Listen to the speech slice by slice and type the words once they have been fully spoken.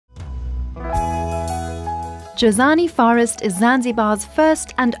Jozani Forest is Zanzibar's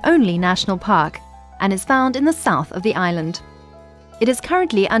first and only national park and is found in the south of the island. It is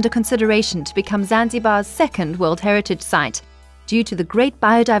currently under consideration to become Zanzibar's second World Heritage Site due to the great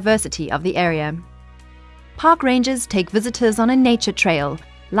biodiversity of the area. Park rangers take visitors on a nature trail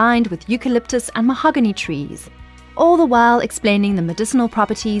lined with eucalyptus and mahogany trees, all the while explaining the medicinal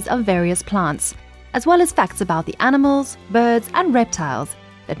properties of various plants, as well as facts about the animals, birds and reptiles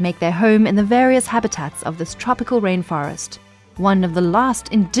that make their home in the various habitats of this tropical rainforest, one of the last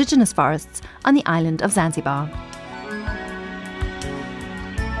indigenous forests on the island of Zanzibar.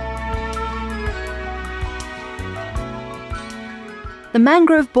 The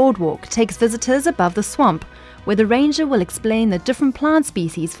mangrove boardwalk takes visitors above the swamp, where the ranger will explain the different plant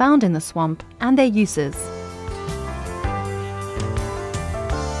species found in the swamp and their uses.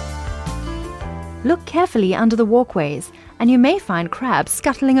 Look carefully under the walkways, and you may find crabs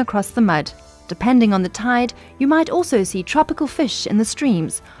scuttling across the mud. Depending on the tide, you might also see tropical fish in the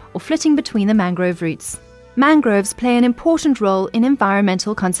streams or flitting between the mangrove roots. Mangroves play an important role in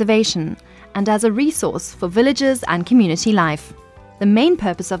environmental conservation and as a resource for villages and community life. The main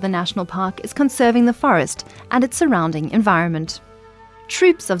purpose of the national park is conserving the forest and its surrounding environment.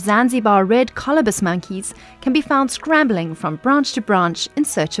 Troops of Zanzibar red colobus monkeys can be found scrambling from branch to branch in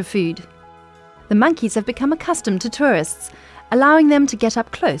search of food. The monkeys have become accustomed to tourists, allowing them to get up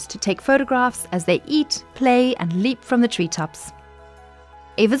close to take photographs as they eat, play and leap from the treetops.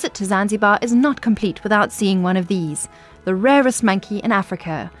 A visit to Zanzibar is not complete without seeing one of these, the rarest monkey in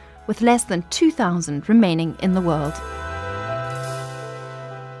Africa, with less than 2,000 remaining in the world.